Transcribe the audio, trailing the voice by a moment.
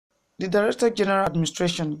The Director General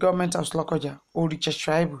Administration, Government House Lokoja, Oricha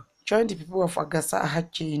Shaibu, joined the people of Agasa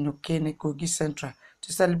Ahachi in Okene, Kogi Central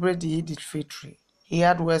to celebrate the EIDIL FITRI. He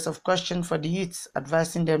had words of caution for the youths,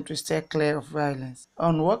 advising them to stay clear of violence.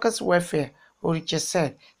 On workers' welfare, Oricha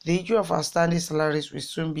said the issue of outstanding salaries will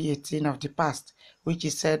soon be a thing of the past, which he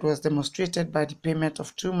said was demonstrated by the payment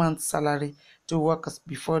of 2 months' salary to workers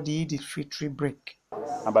before the EIDIL FITRI break.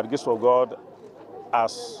 And by the grace of God,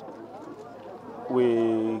 as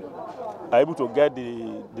we are able to get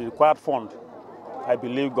the required fund, I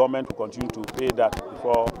believe government will continue to pay that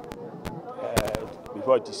before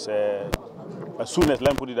it is as soonest.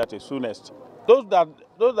 Let me put it that as soonest. Those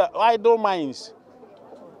that idle minds,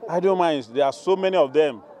 there are so many of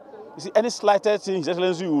them. You see, any slightest thing His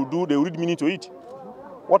Excellency will do, they will read meaning to it.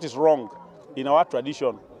 What is wrong in our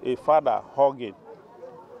tradition? A father hugging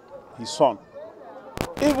his son.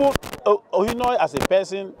 Even Ohino as a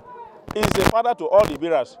person is a father to all the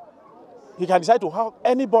bearers. He can decide to hug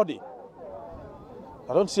anybody.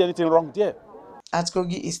 I don't see anything wrong there. At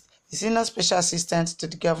Kogi East, the Senior Special Assistant to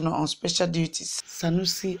the Governor on Special Duties,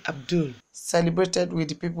 Sanusi Abdul, celebrated with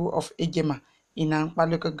the people of Ejema in Ankpa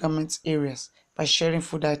local government areas by sharing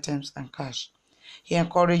food items and cash. He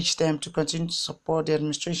encouraged them to continue to support the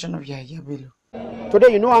administration of Yahya Bello.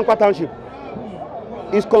 Today, Ankpa Township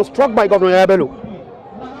is constructed by Governor Yahya Bello.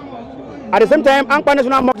 At the same time, Ankpa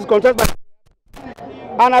National Mosque is constructed by.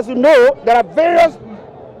 And as you know, there are various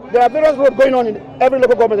roads going on in every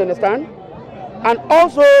local government, understand? And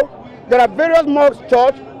also, there are various mosques,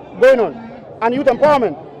 church going on, and youth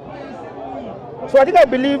empowerment. So I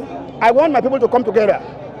believe, I want my people to come together.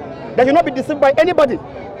 They should not be deceived by anybody,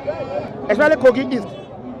 especially Kogi East,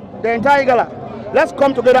 the entire Igala. Let's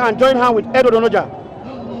come together and join hands with Edo Donoja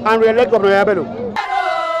and re-elect Governor Yahya Bello.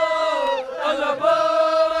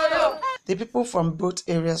 The people from both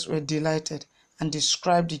areas were delighted and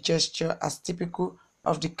described the gesture as typical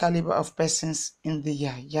of the caliber of persons in the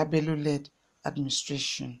Yahya Bello-led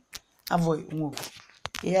administration. Avoy Umo,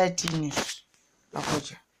 EIT News,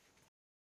 Abuja.